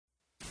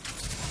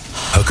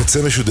הקצה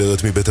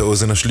משודרת מבית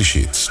האוזן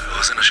השלישית.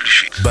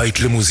 בית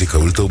למוזיקה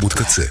ולתרבות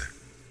קצה.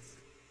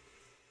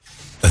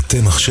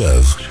 אתם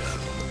עכשיו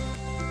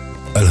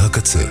על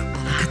הקצה.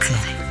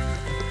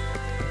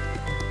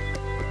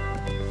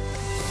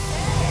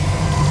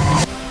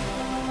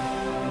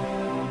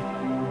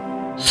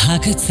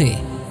 הקצה,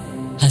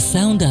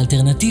 הסאונד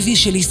האלטרנטיבי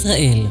של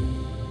ישראל.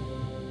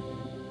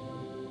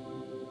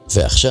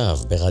 ועכשיו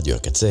ברדיו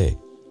הקצה,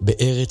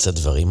 בארץ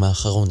הדברים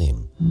האחרונים,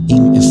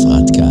 עם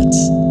אפרת קץ.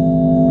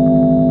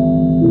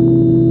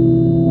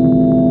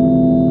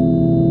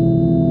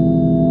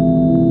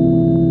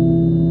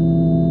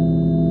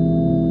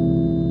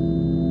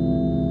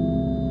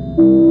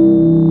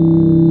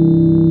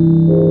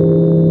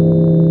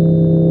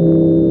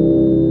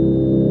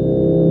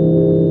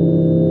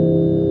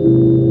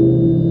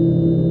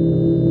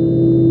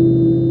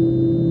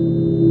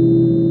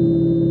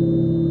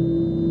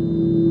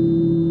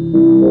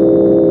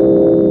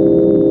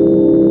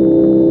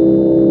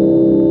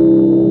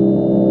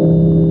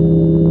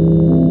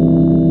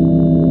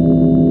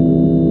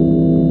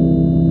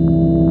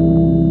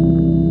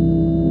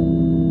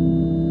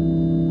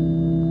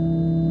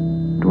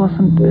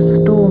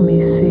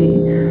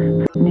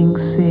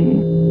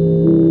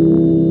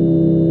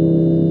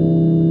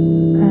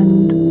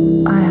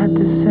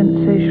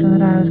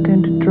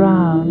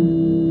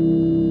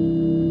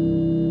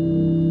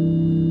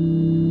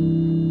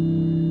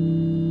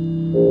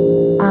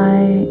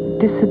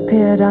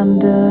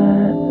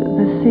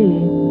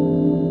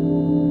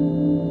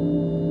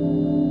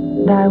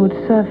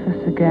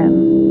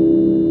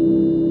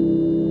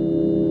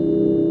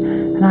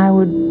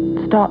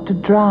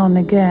 Drown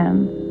again,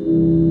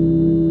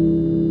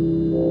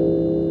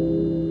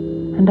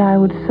 and I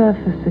would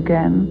surface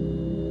again,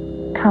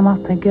 come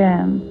up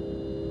again.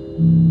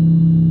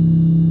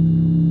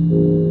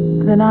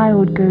 Then I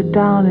would go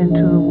down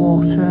into the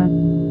water,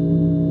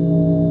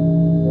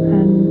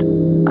 and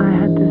I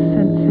had this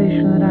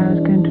sensation that I was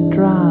going to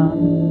drown,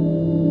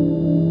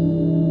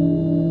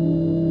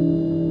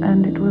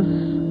 and it was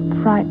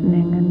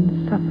frightening and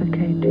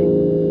suffocating.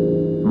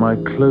 My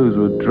clothes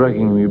were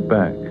dragging me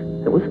back.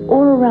 It was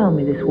all around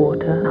me, this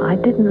water. I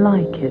didn't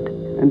like it.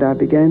 And I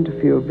began to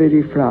feel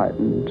very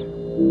frightened. It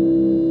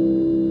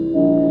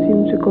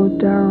seemed to go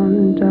down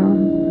and down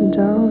and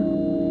down.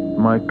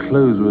 My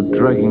clothes were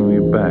dragging me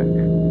back.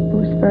 It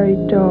was very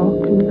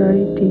dark and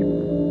very deep.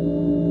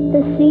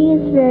 The sea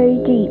is very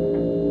deep.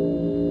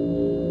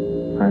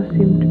 I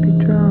seemed to be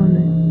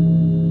drowning.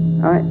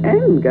 I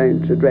am going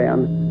to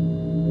drown.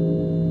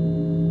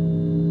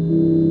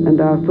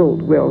 And I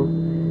thought, well,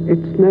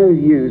 it's no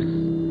use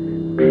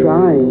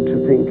trying to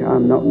think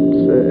I'm not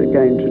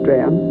going to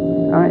drown.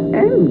 I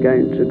am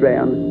going to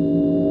drown.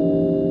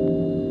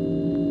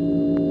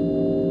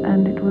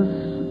 And it was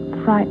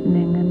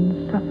frightening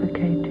and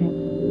suffocating.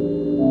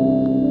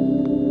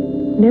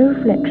 No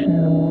reflection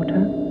in the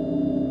water.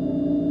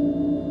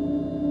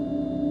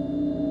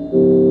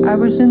 I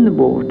was in the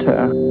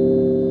water.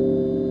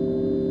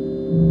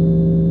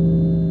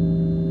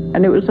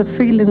 And it was a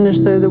feeling as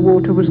though the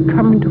water was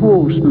coming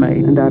towards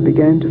me. And I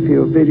began to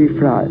feel very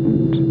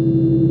frightened.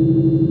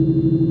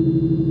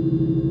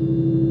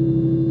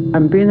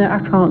 And being that I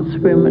can't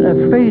swim and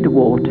afraid of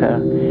water,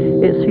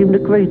 it seemed a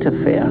greater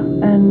fear.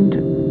 And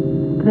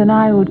then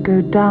I would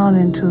go down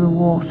into the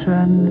water,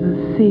 and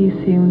the sea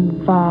seemed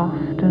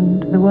vast,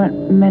 and there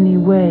weren't many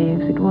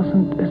waves. It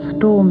wasn't a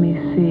stormy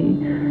sea,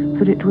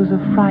 but it was a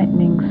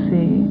frightening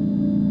sea.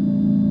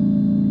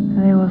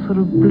 And they were sort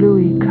of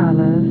bluey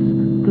colours,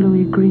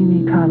 bluey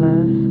greeny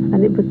colours.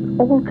 And it was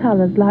all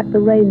colours like the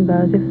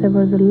rainbow, as if there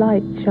was a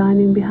light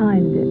shining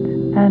behind it.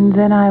 And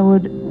then I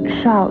would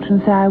shout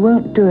and say, I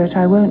won't do it,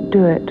 I won't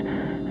do it.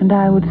 And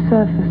I would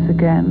surface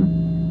again.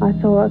 I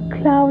saw a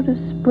cloud of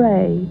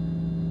spray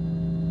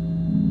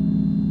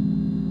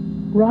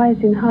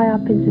rising high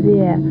up into the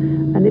air,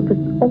 and it was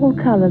all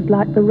colours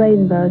like the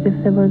rainbow, as if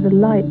there was a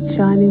light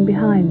shining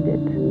behind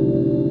it.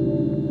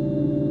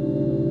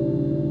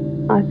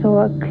 I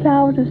saw a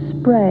cloud of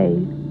spray,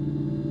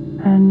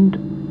 and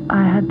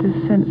I had this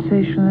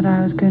sensation that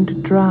I was going to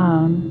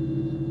drown.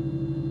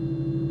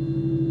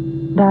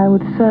 And I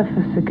would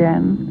surface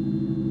again,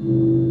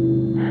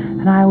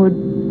 and I would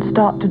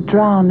start to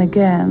drown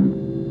again,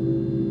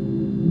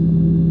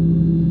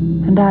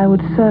 and I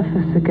would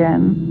surface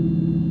again,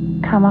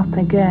 come up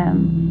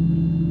again.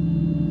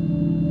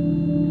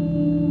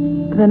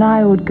 Then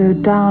I would go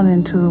down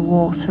into the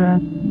water,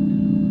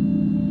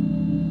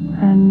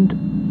 and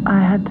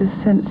I had this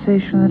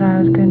sensation that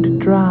I was going to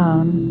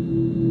drown,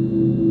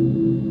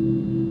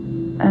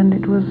 and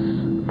it was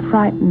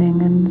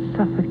frightening and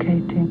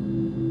suffocating.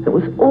 It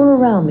was all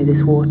around me,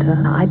 this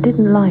water. I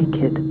didn't like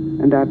it.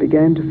 And I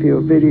began to feel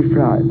very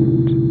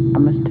frightened. I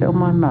must tell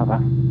my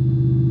mother.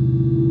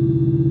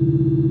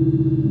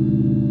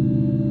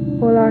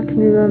 All I can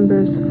remember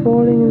is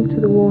falling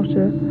into the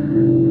water.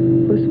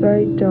 It was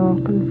very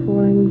dark and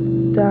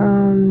falling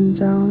down,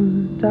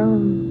 down,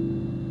 down.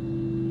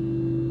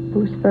 It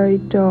was very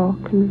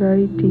dark and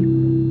very deep.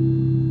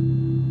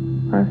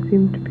 I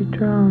seemed to be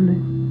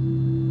drowning.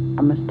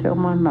 I must tell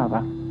my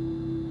mother.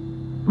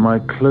 My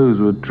clothes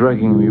were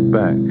dragging me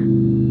back.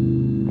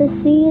 The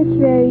sea is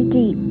very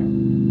deep.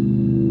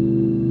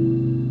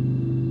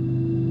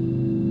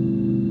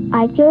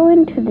 I go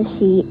into the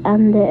sea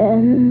and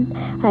then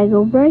I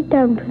go right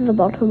down to the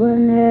bottom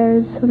and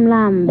there's some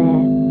land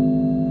there.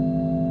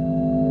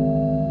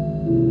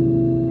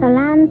 The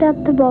land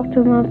at the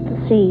bottom of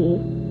the sea.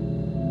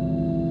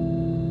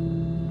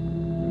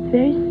 It's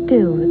very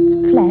still,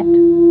 it's flat.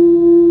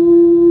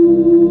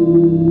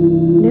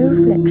 No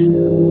reflection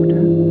in the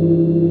water.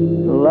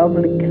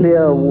 Lovely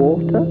clear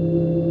water.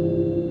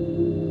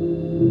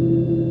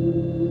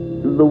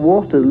 The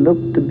water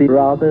looked to be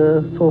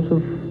rather sort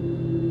of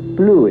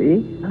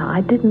bluey.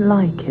 I didn't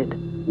like it.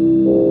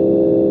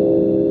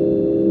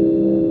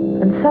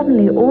 And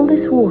suddenly all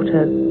this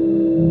water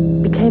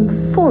became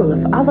full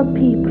of other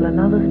people and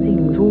other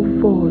things all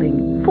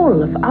falling.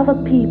 Full of other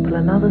people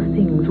and other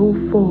things all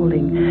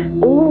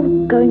falling. All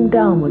going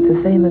downwards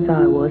the same as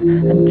I was.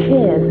 And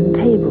chairs and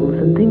tables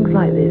and things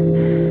like this.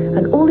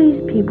 And all these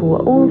people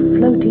were all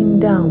floating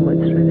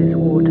downwards through this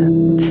water.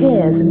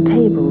 Chairs and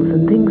tables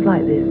and things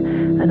like this.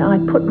 And I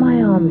put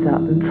my arms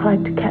up and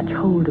tried to catch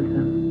hold of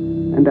them.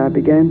 And I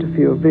began to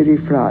feel very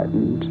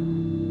frightened.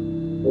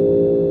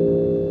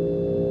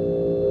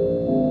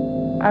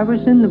 I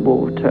was in the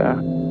water,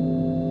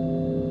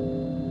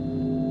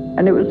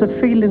 and it was a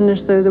feeling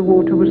as though the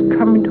water was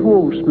coming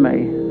towards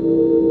me.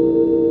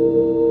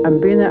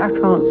 And being that I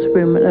can't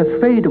swim and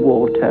afraid of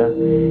water,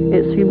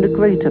 it seemed a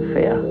greater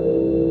fear.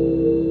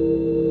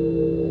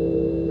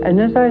 And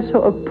as I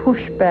sort of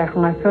pushed back,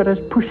 and I felt I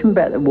was pushing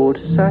back the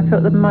water, so I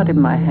felt the mud in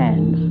my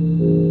hands.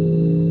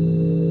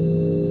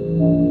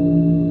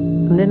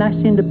 And then I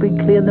seemed to be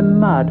clear the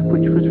mud,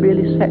 which was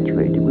really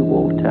saturated with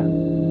water.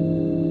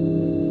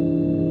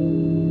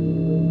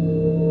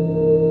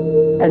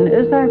 And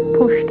as I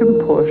pushed and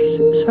pushed,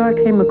 so I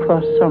came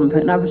across something,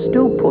 and I was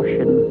still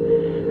pushing,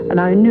 and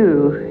I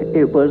knew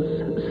it was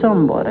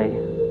somebody.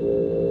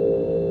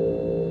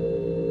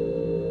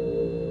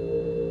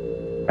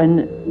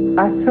 And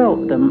I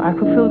felt them. I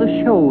could feel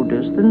the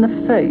shoulders, then the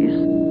face,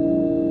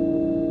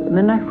 and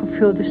then I could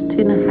feel this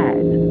tin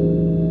hat.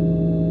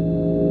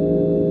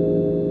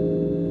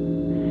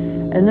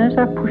 And as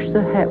I pushed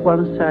the hat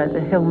one side,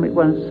 the helmet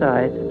one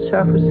side, so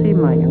I could see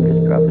my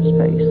youngest brother's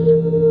face.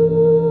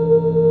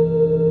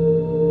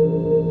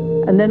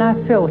 And then I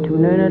felt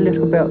him, knowing a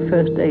little about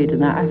first aid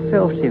and that, I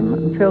felt him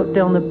and felt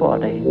down the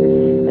body.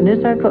 And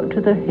as I got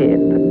to the hip,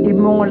 he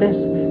more or less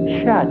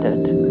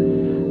shuddered.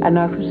 And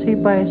I could see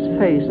by his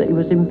face that he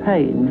was in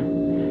pain,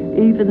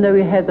 even though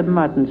he had the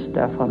mud and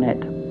stuff on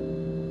it.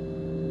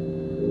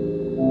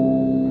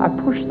 I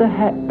pushed the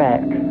hat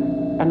back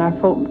and I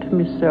thought to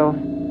myself,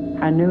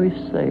 I know he's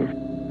safe.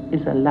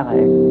 He's alive.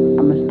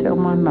 I must tell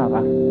my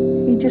mother.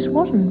 He just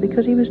wasn't,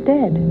 because he was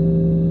dead.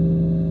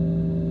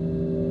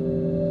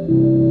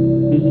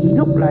 He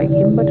looked like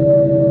him, but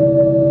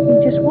he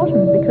just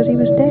wasn't, because he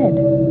was dead.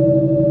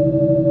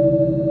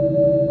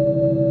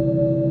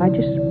 I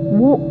just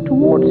walked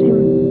towards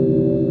him.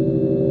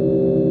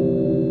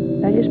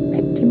 I just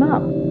picked him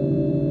up.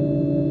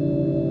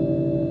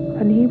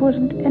 And he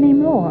wasn't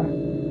anymore.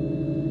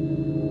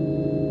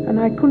 And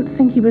I couldn't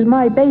think he was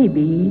my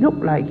baby. He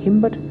looked like him,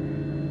 but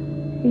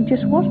he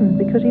just wasn't,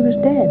 because he was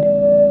dead.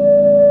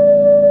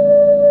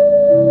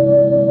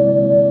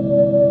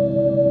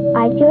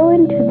 I go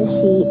into the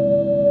sea,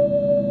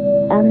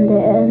 and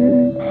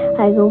then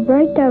I go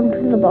right down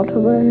to the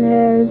bottom, and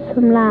there's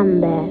some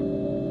land there.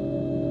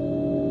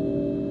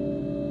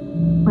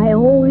 I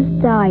always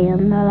die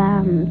on the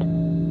land.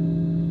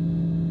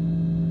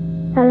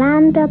 The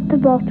land at the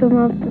bottom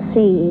of the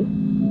sea.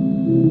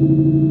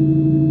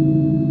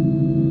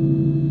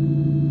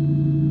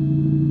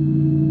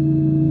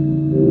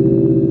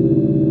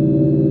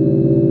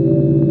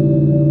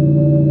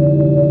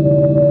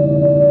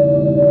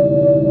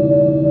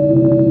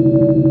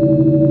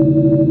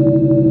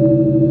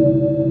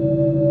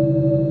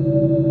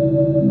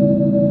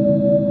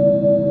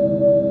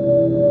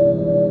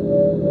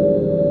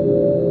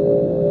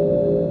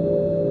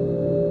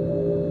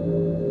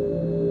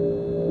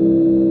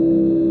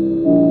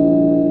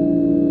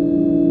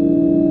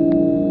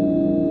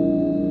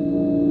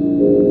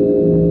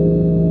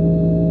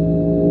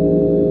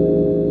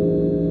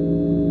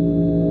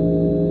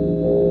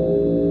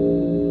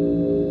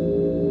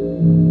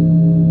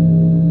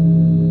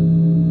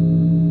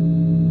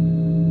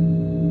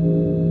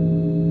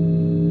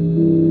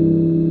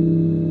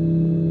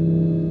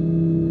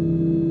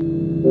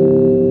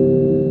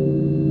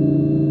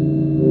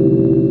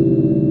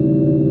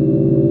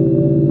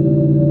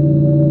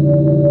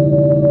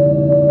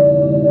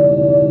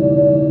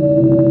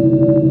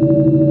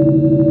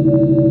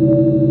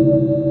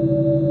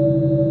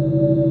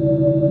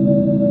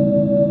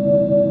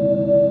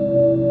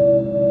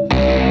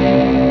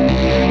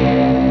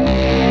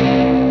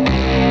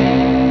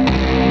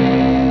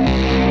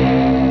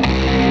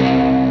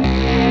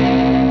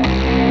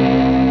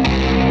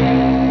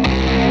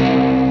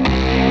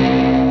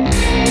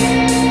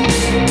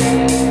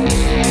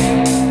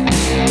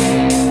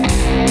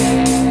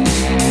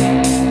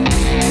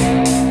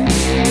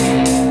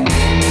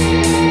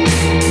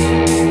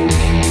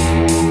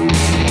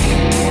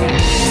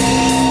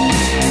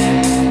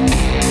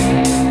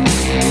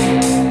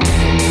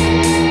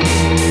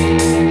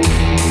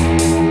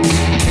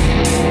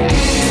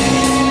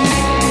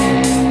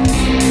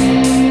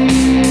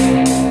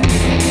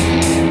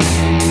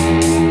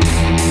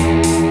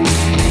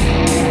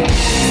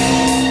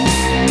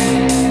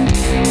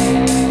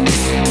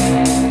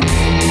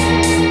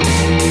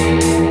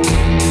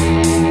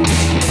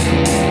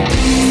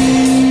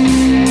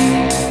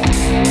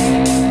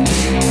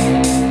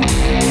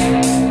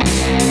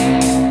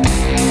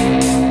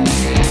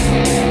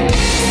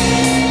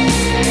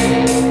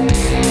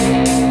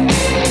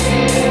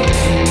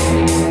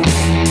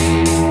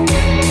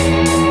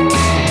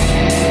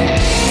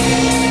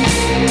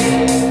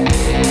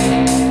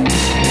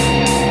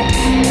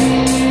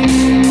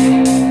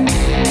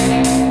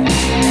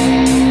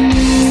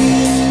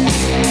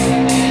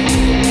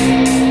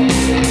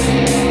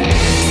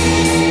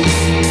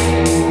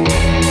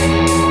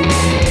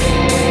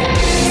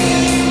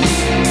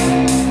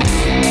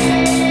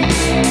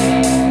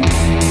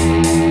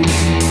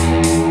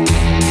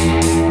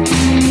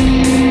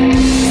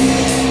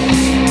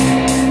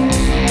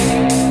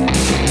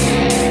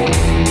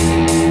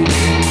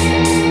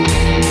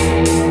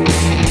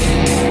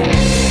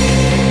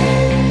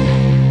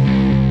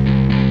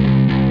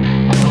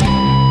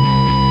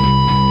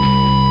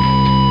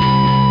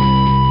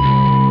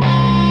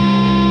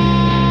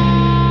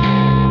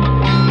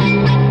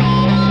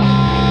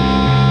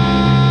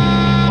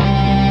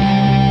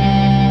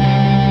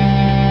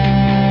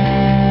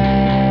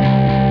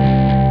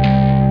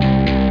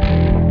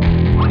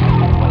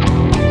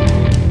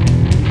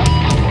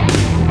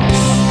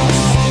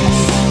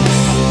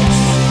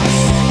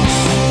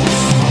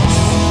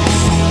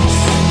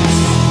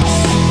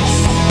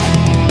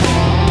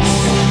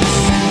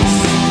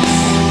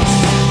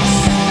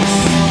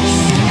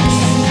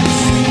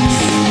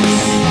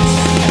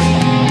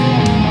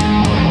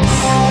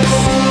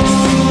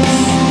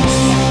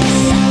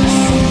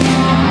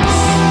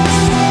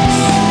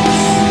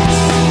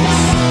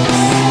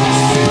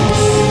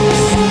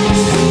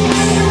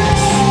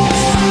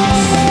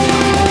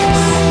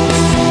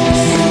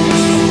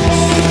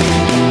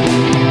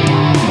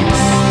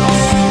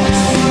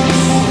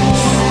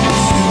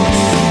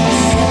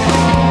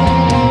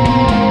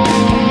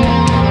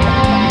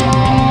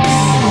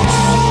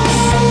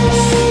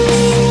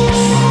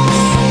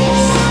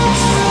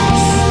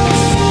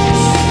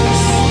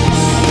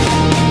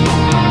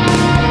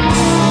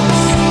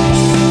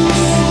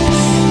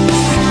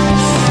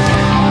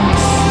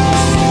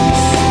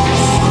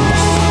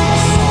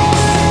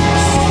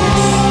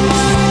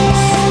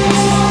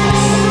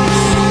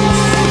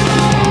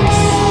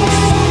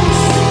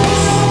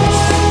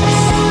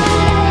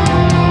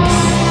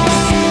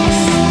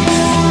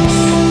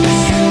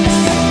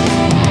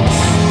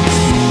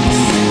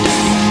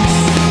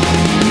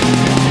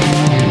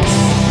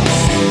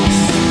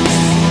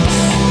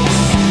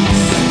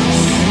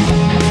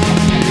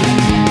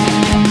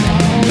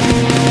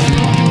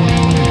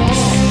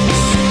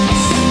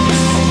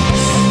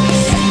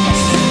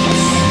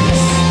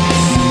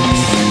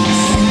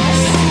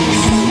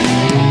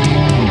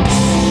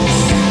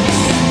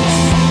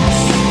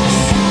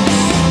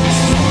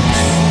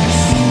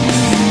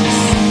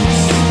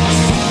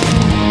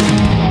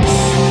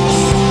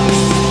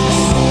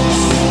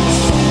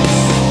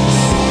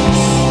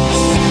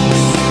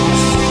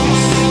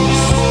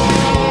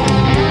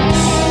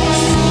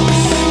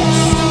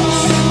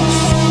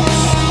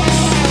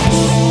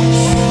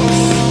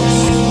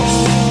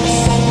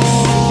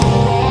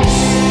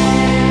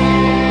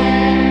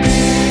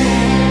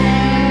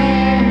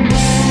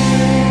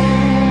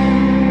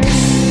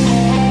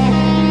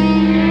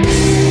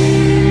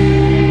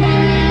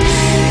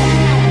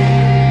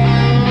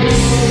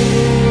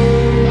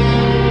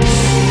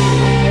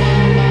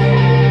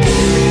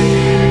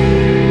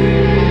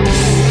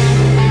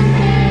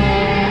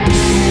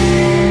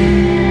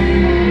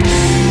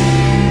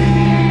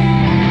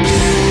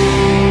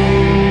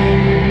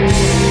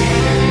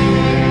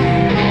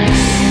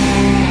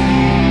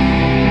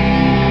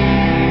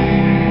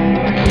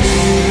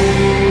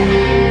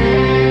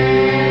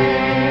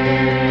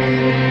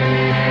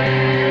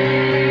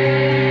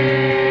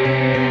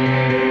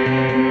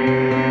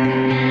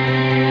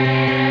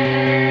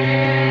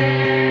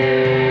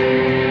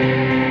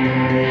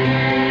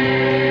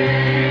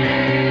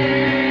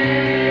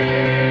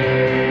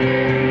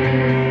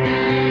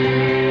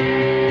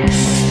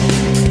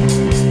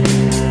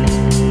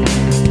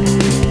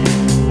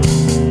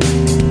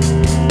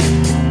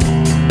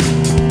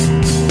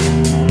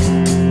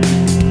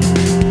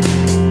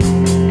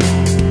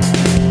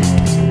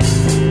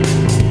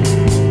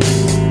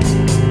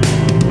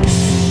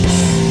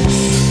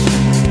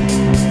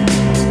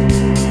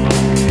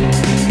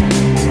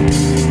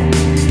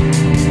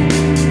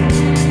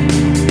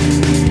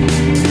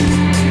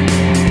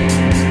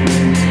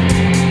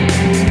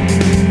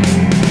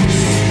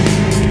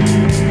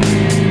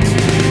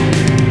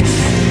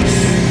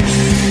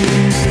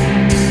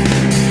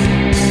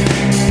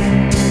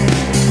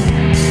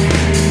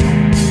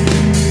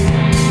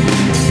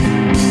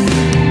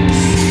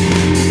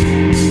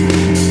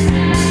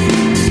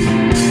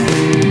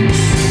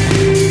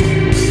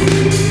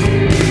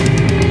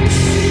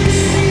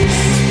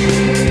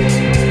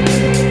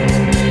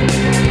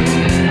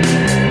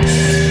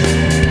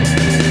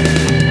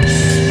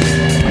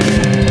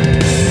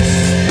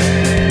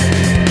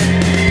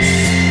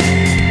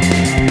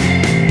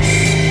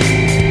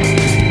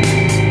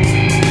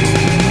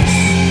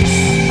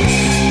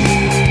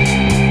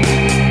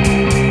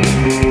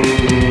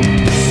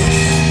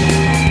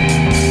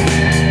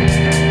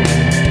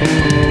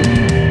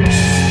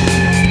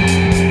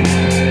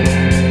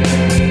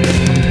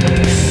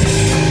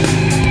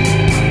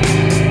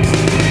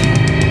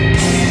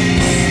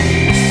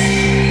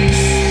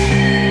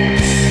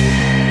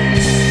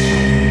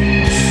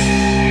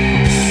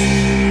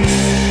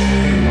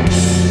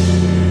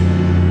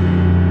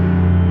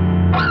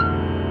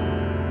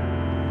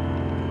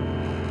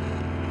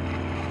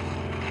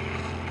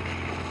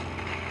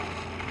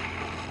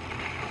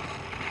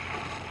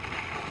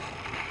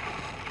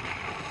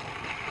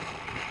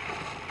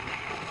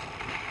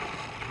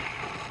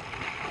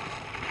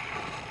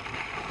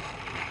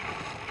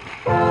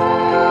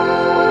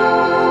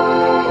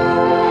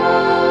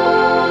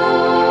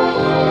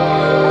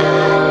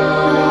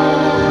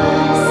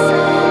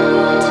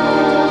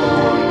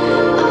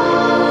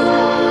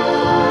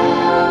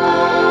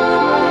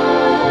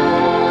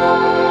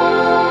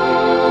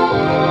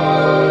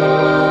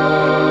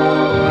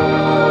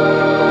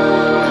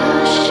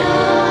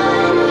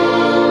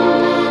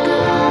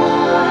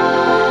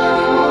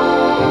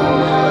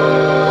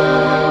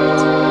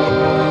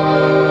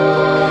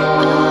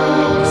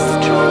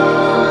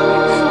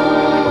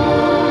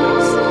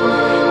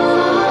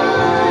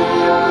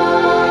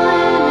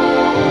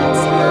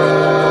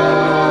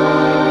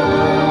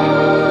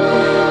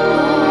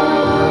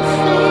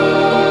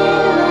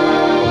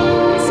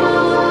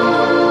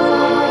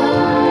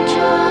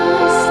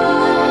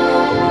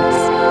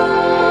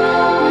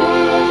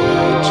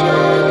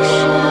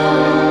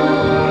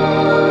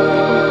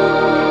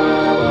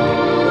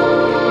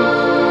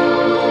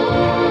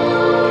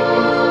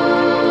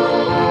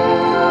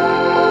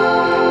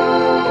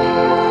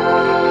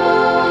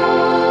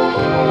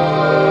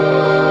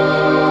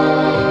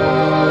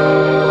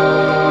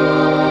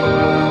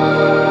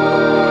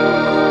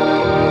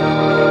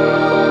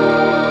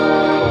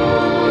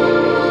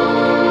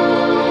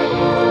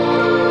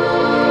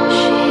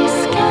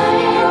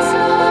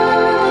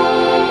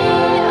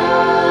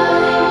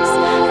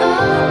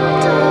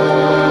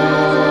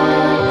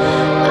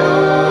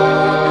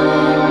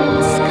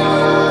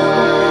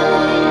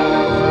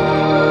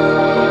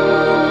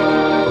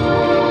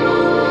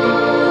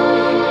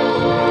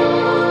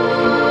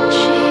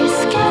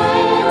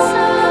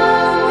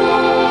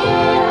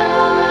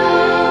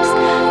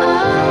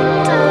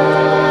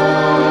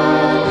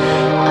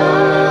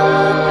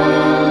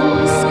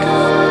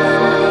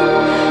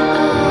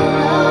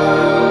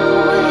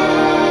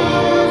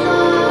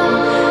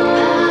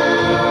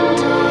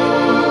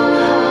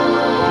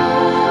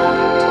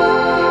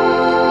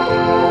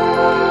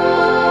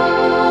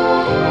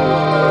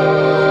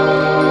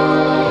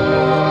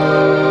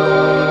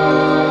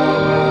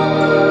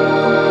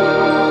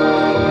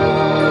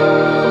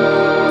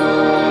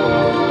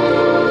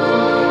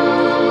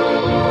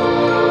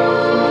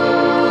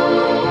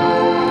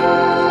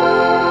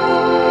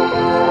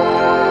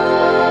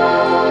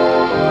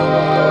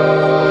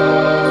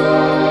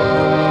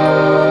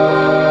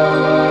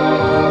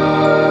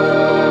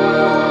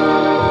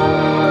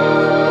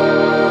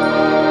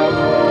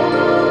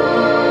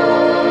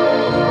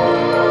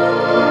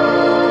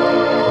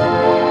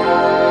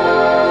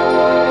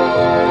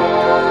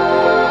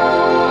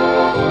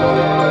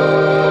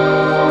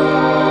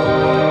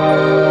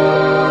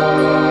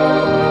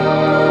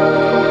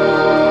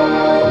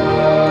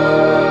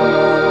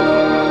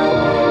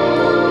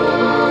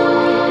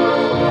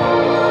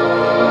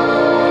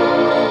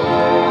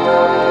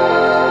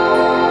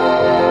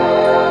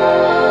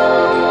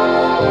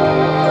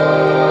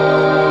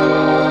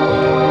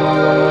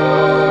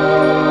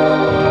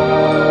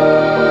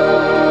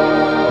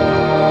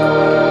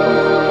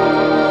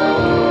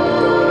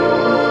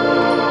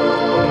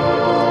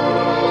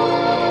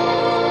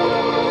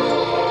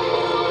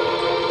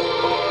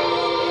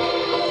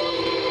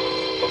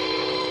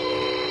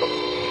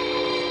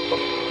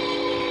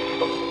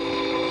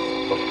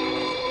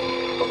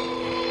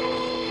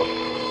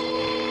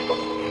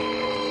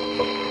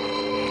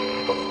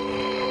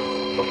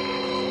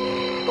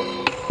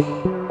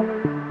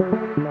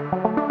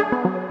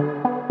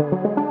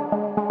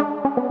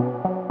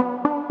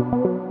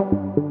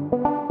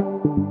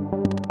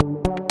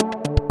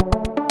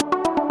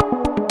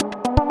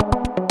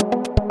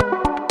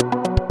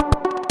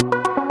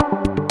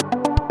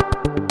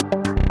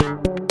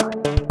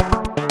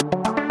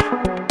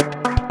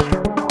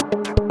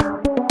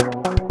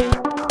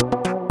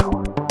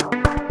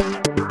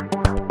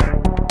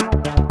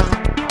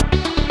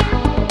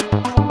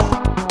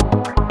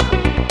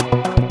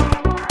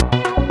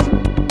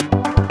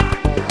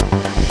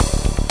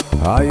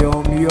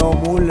 היום יום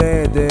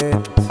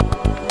הולדת,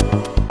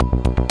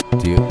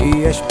 תראי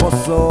יש פה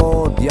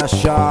סוד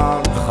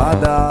ישר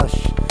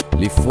חדש,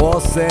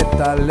 לפרוס את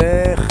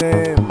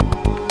הלחם,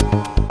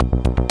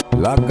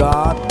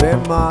 לגעת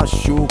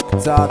במשהו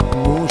קצת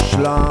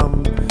מושלם,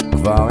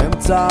 כבר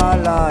אמצע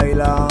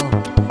הלילה,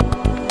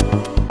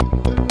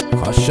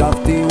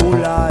 חשבתי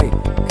אולי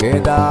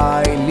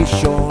כדאי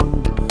לישון,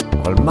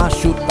 אבל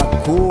משהו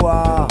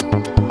תקוע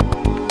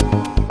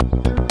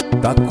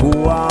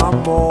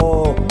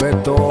עמוק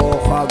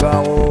בתוך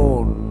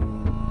הגרון.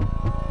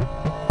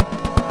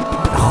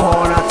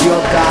 נכון את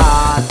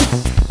יודעת,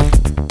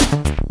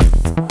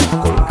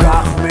 כל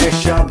כך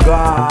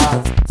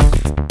משגעת,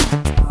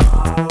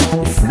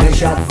 לפני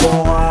שאת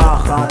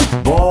בורחת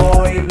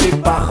בואי בלי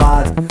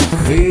פחד,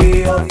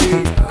 קחי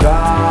אותי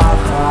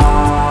ככה.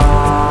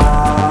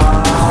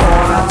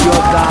 נכון את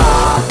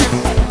יודעת,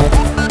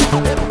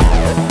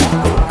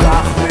 כל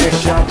כך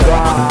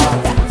משגעת,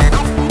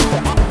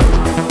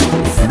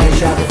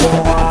 שאת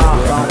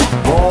בורחת,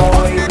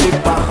 בואי בלי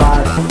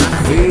פחד,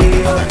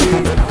 קחי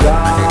אותי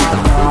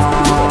ככה.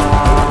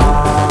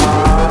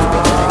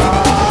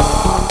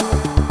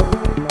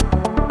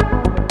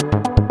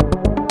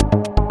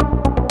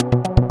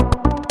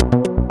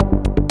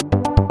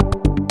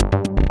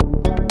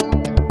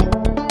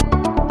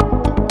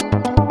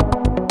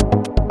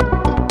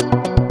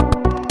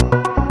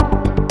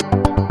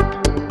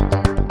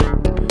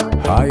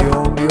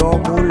 היום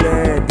יום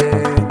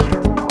הולדת,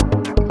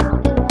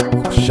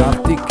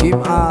 חשבתי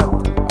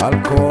כמעט על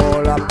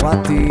כל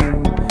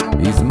הפרטים,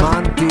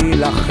 הזמנתי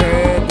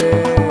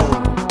לחדר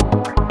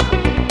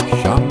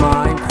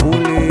שמיים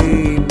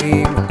כחולים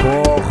עם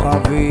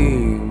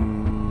כוכבים.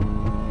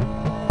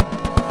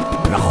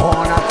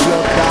 נכון את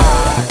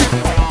יודעת,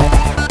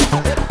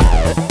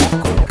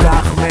 כל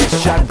כך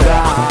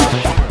משגעת,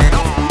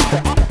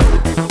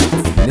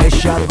 לפני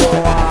שאת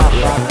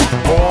בורחת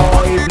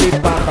בואי בלי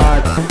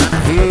פחד,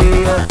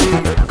 קחי אותי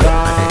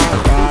ככה.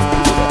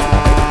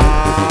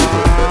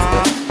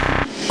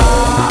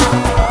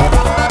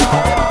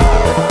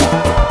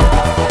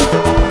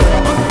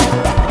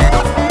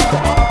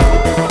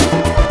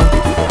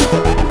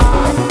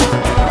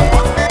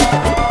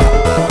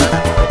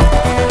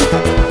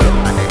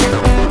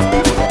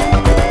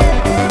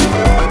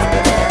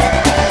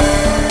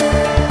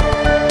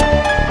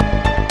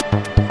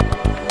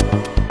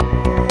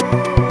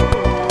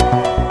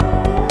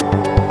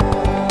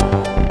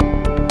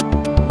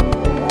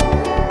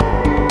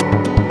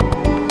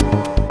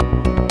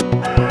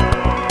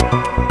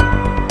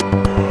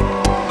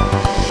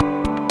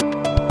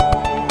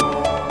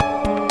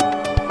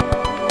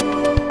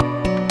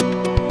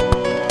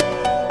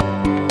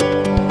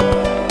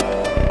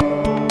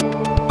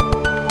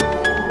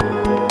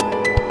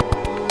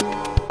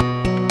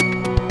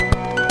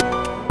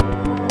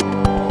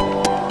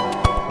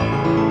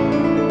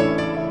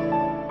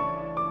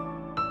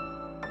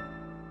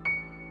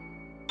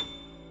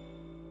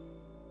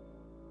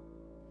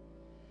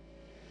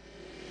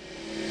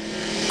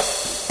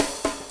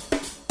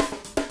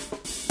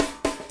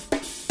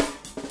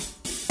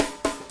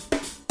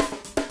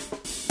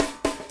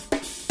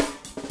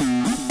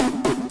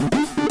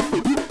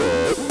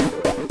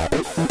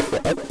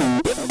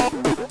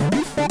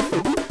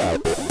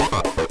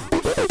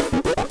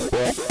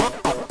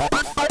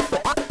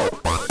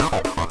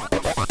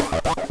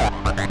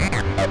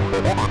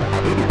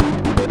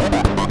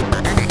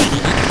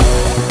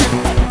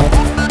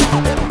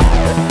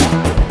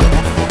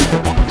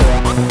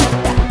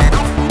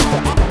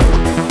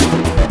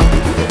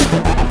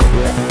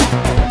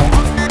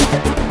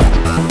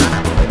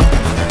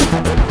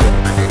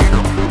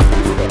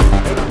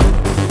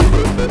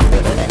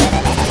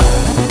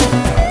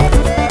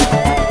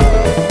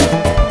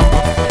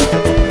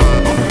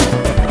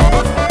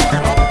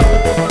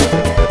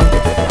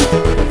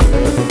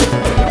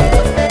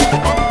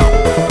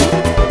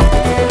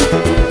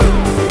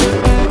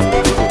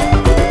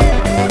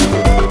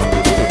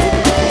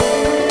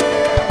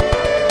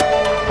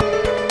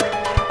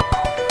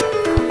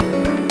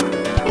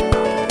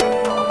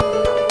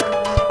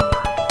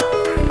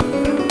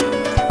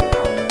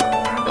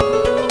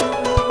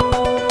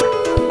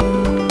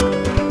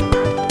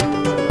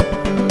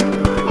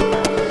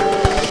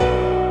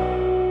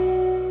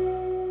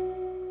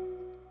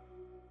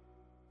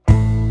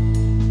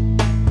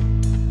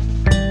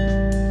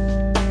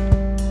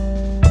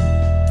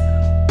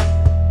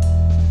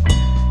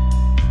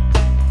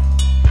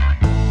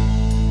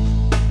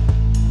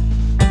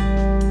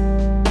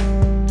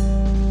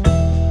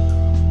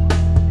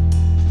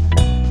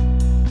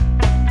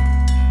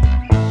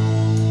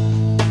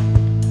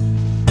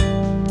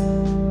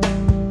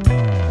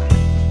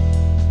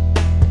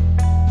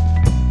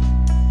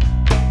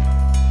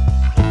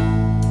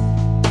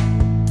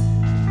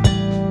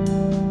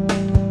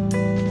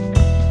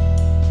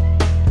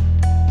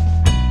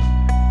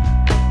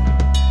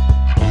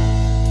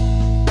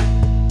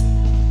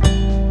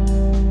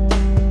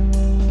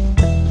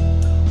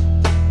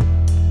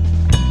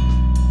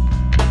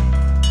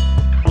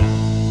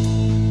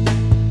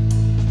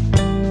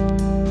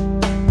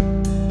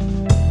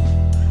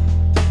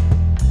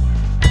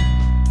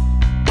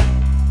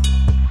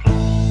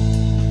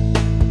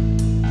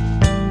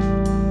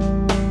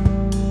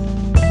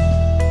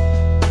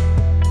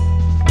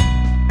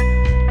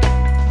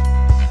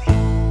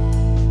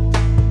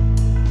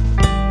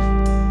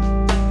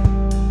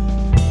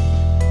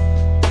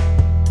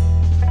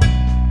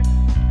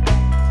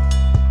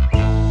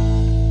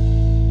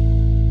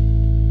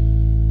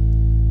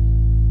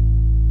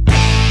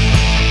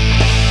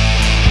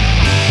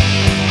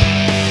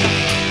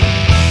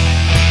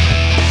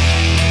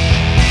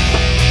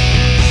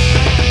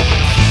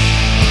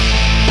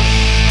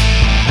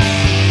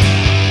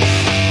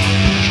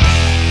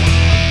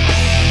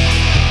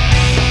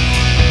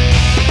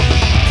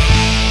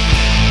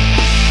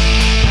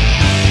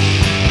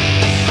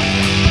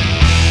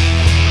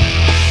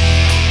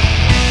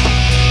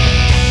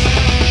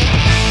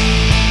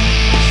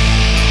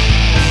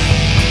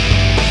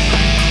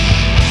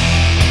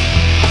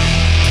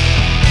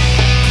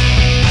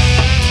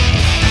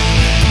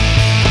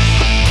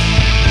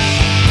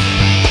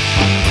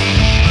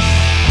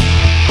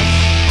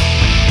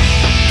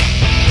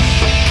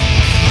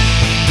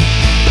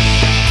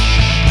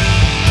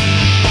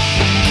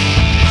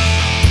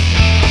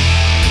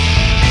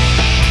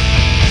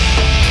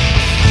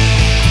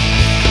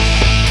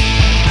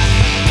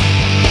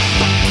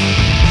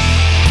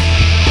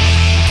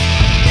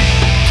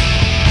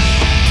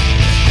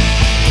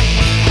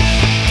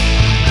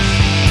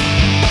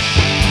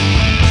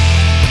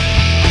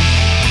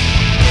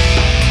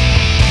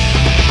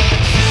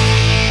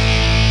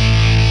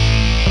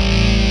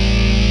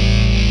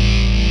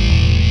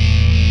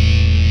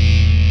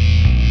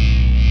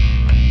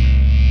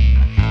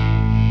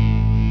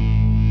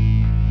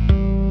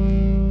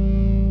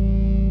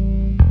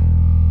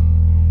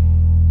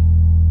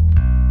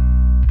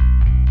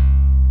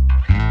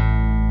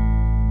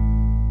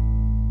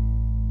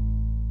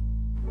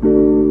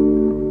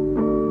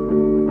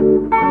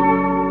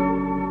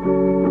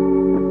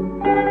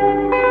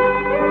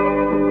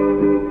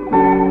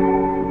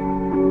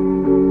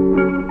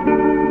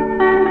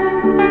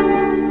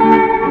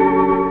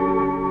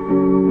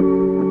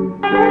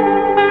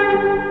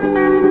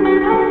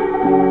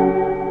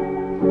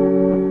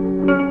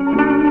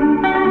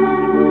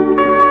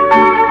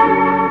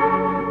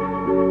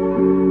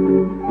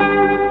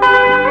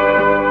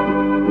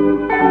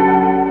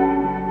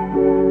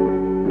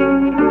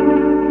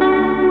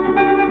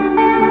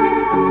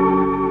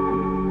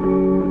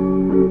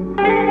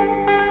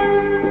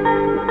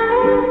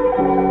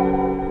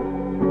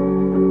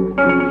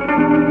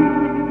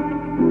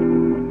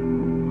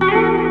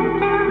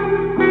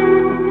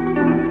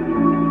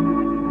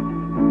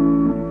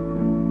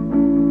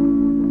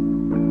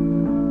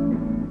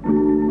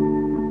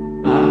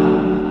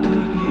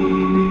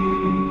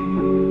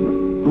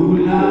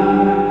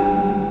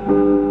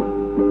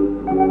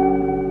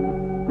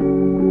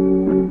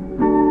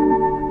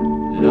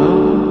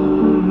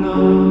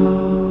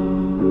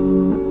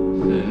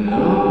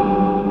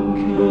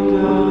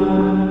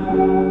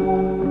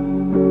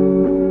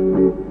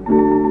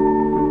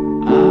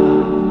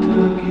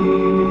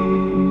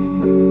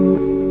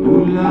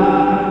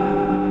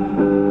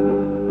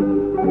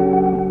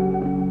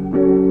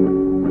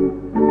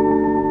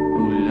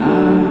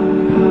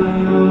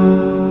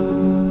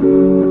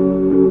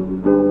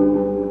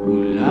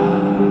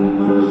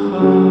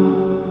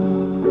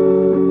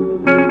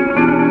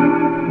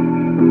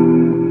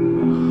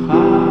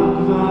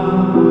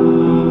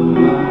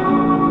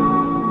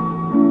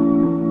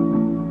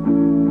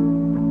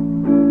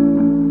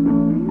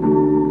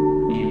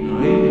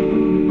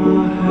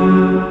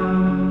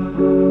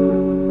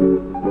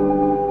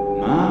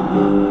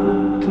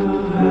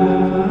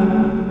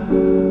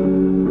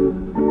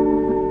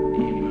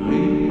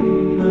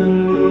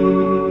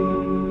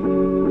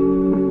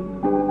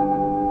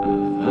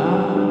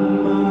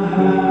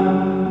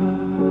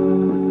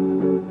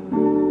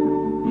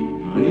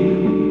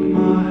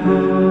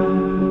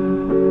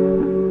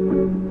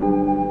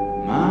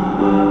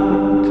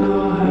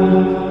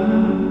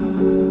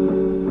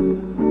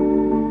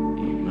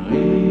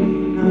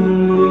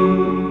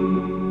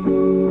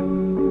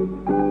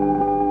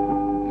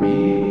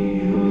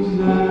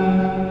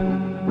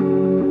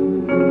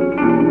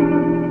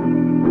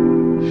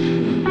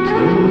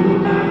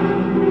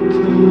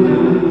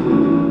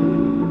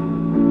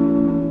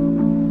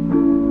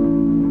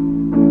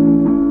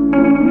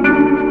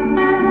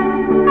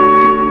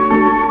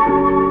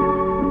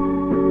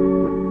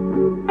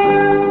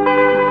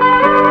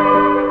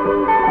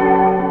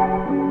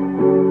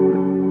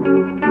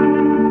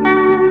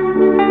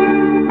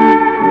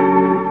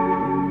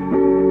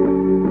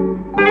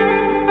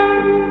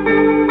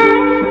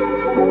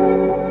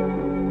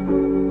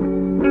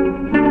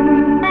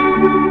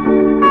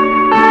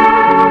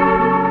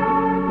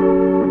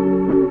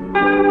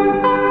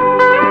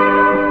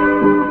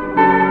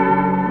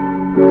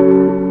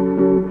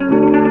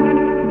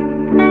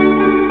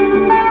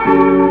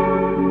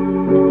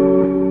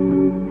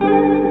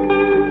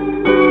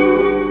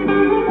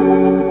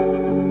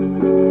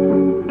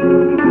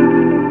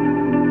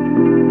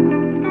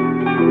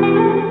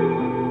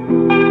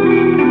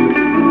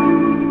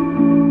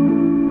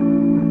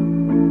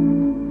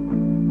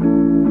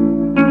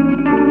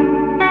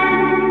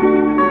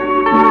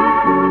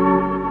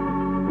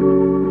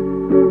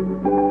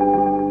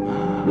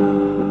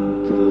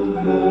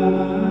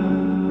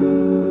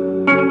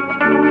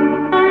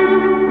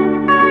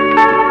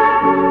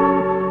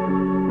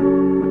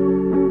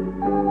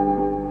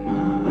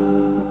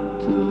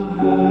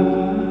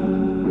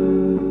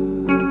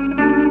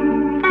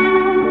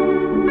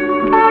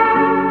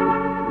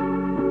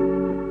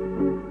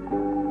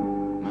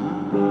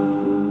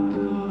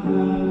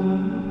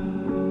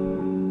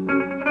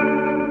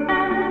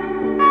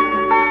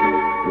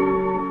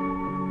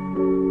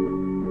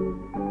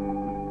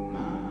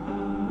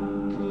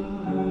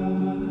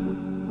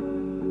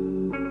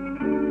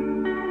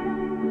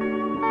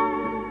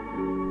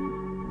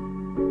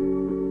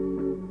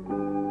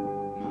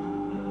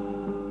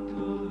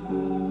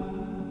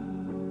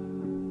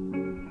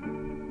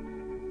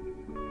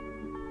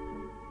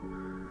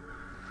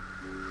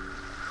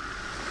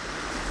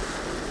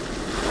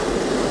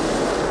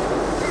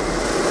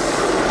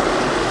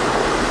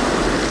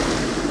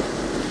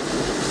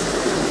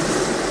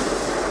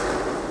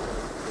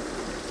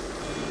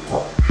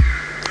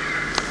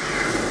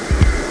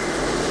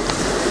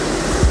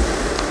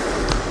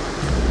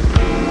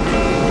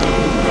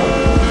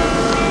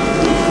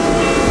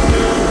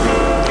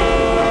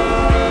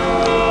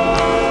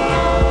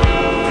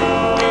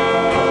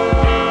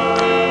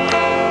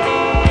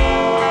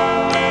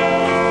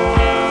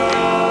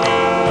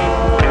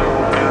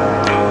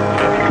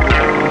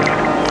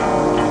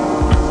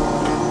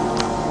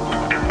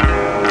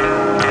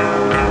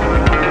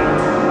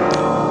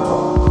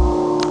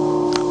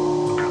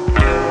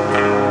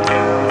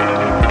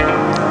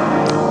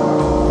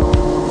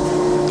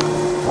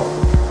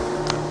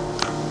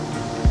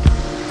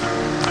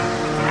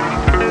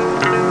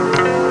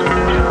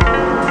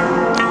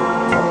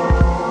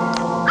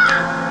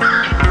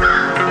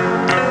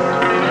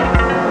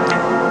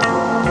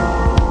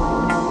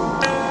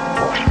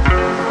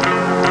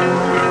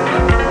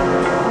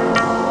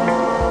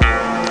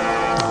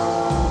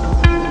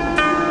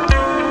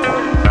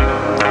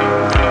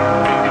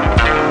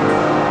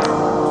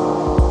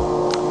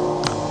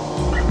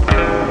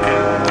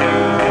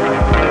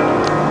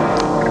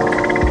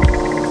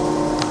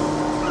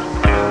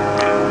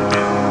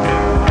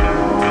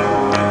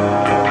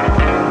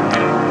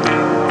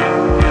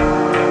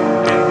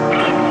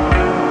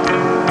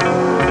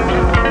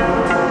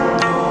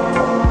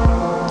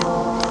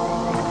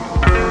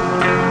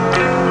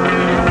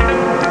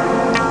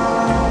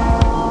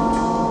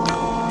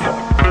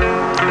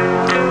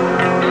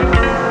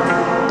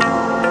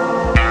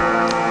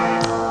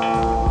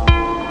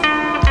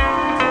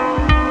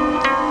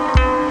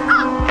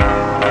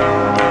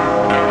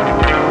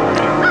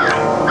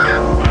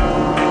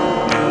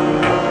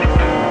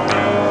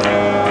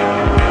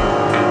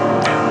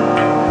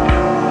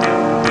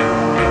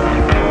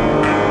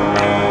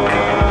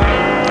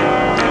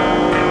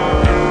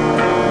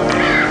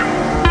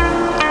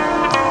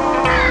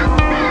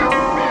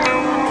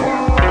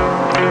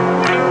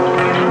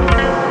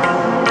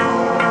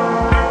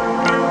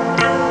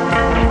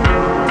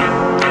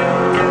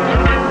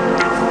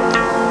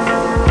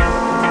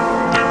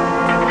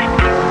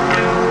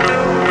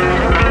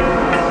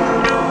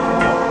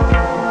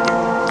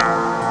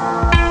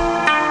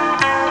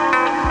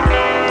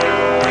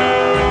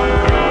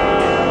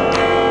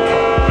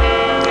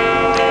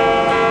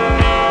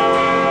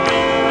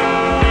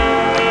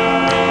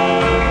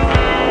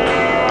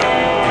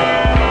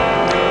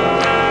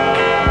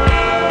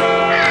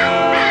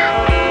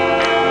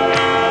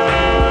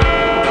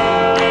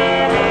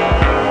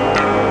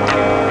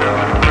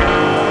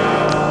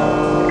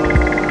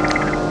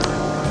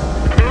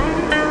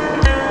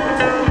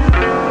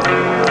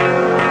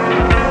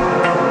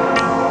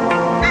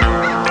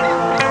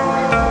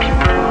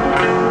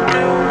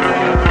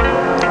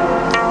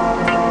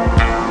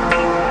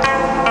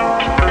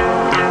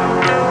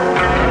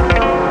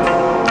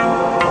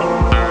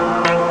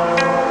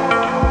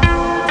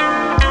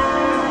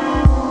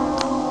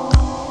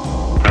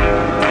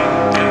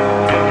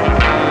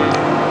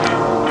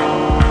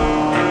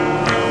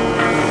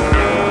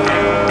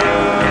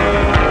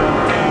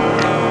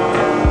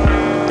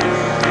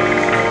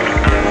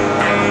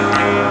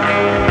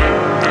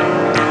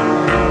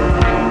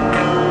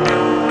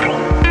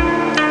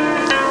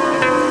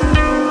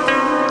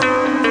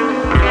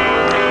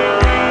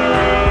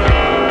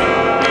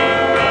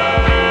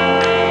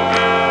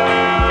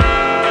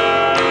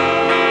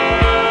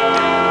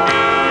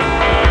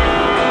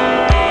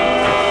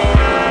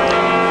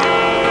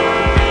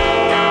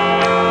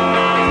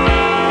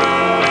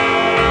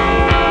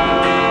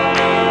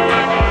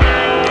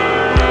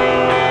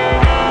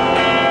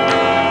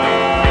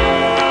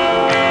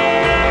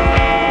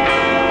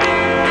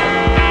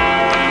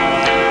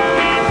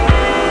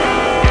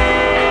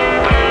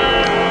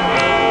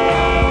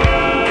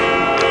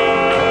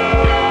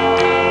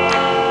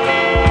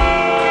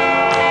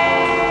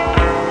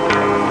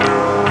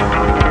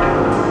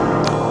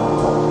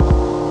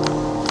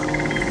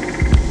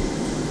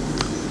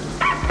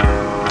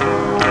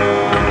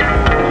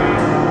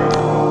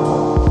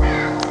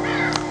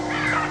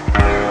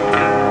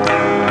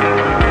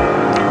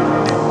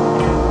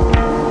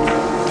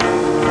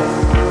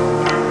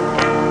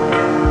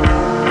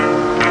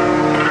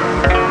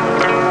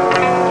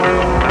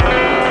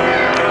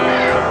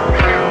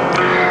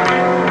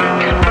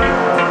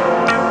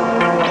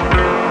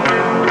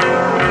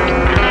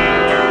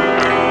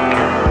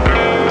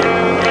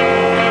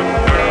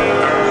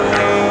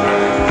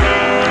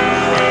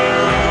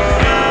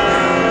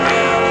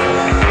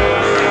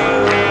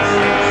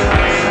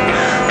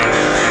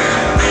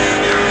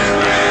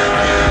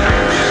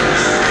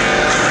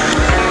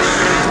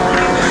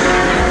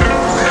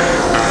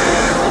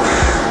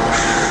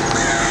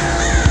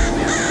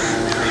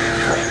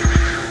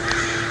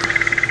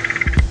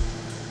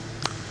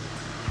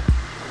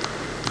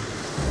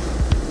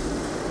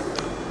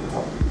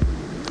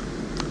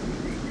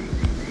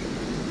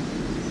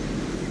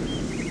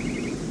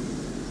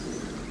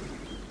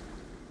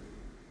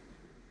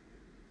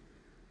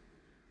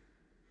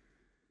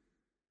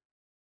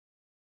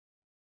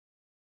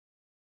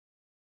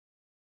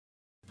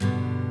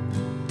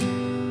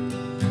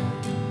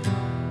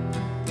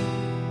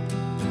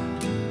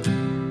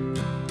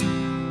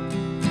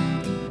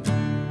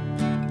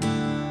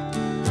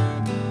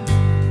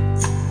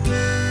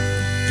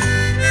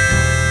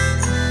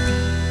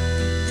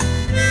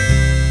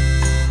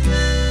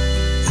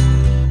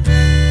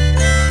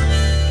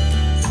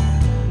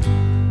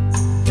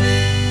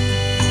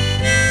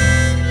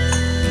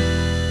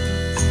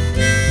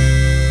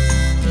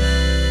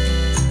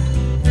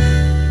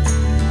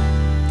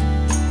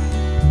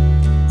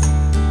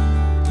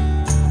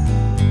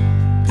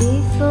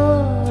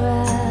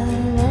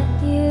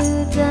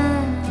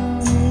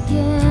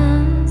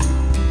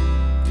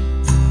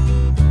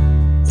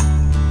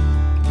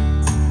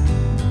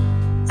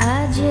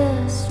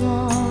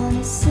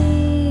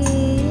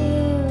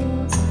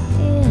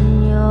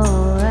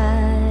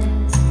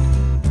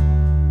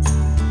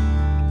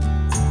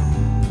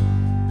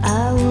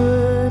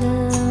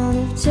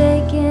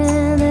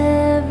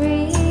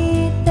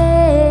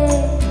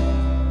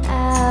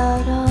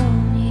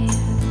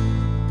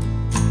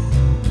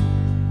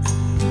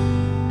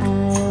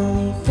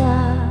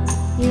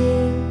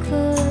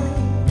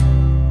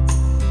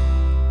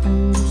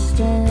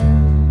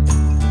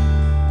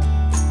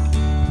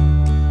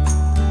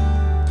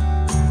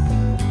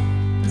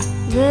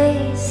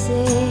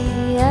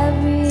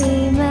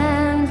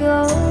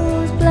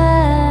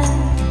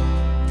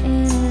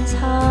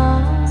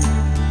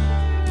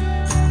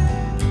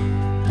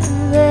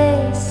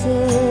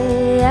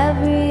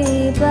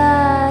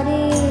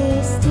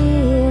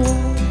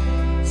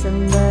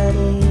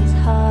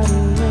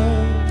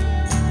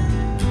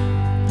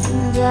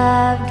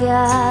 I've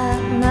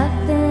got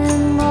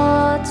nothing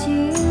more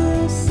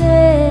to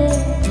say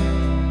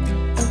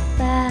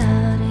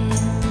about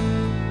it.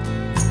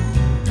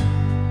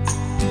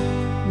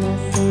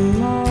 Nothing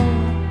more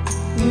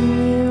than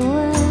you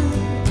and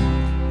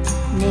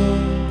me.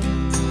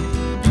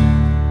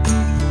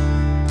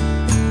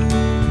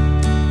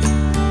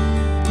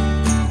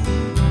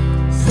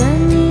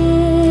 Send me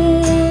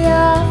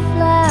your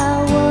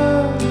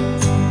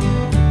flowers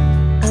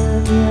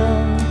of your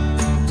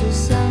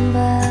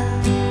December.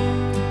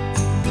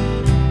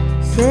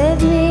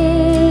 Save me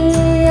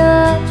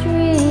your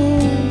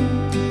dream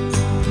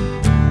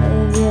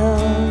of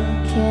your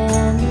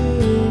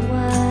candy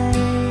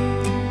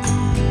wine.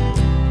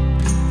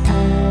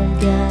 I've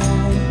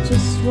got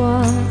just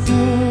one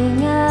thing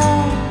I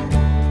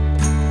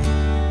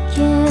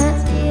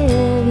can't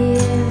give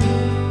you,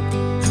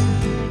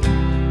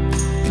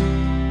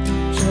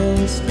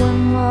 just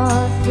one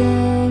more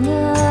thing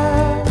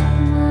of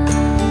mine.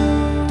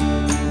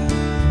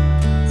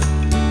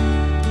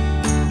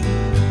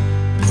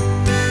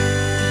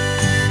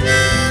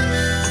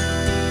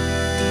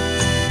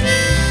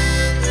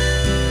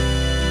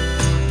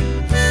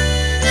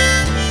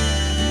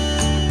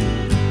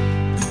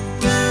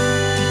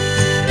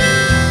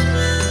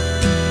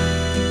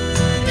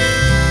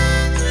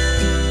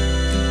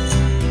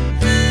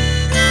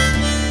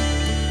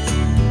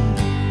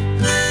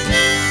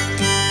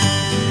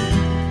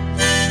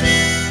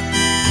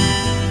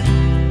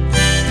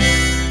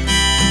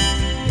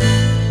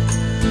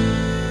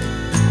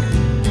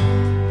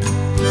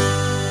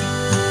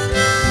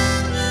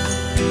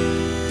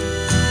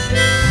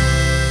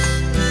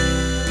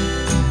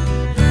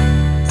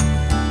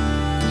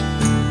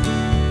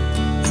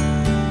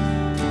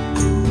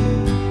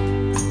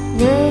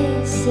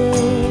 They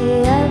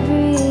say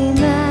every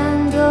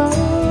man goes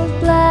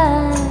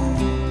blind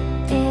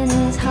in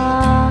his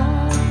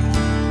heart.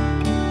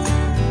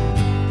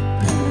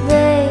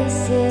 They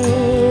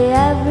say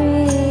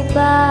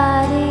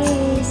everybody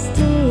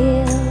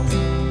steals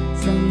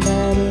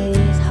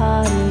somebody's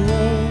heart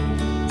away.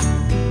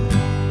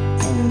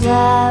 And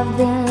I've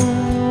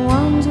been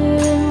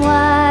wondering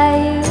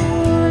why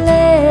you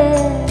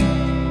let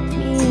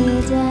me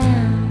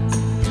down.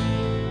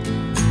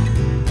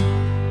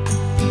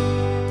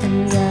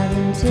 And I've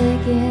been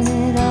taking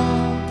it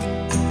all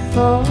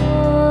for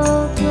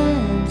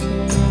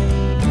granted.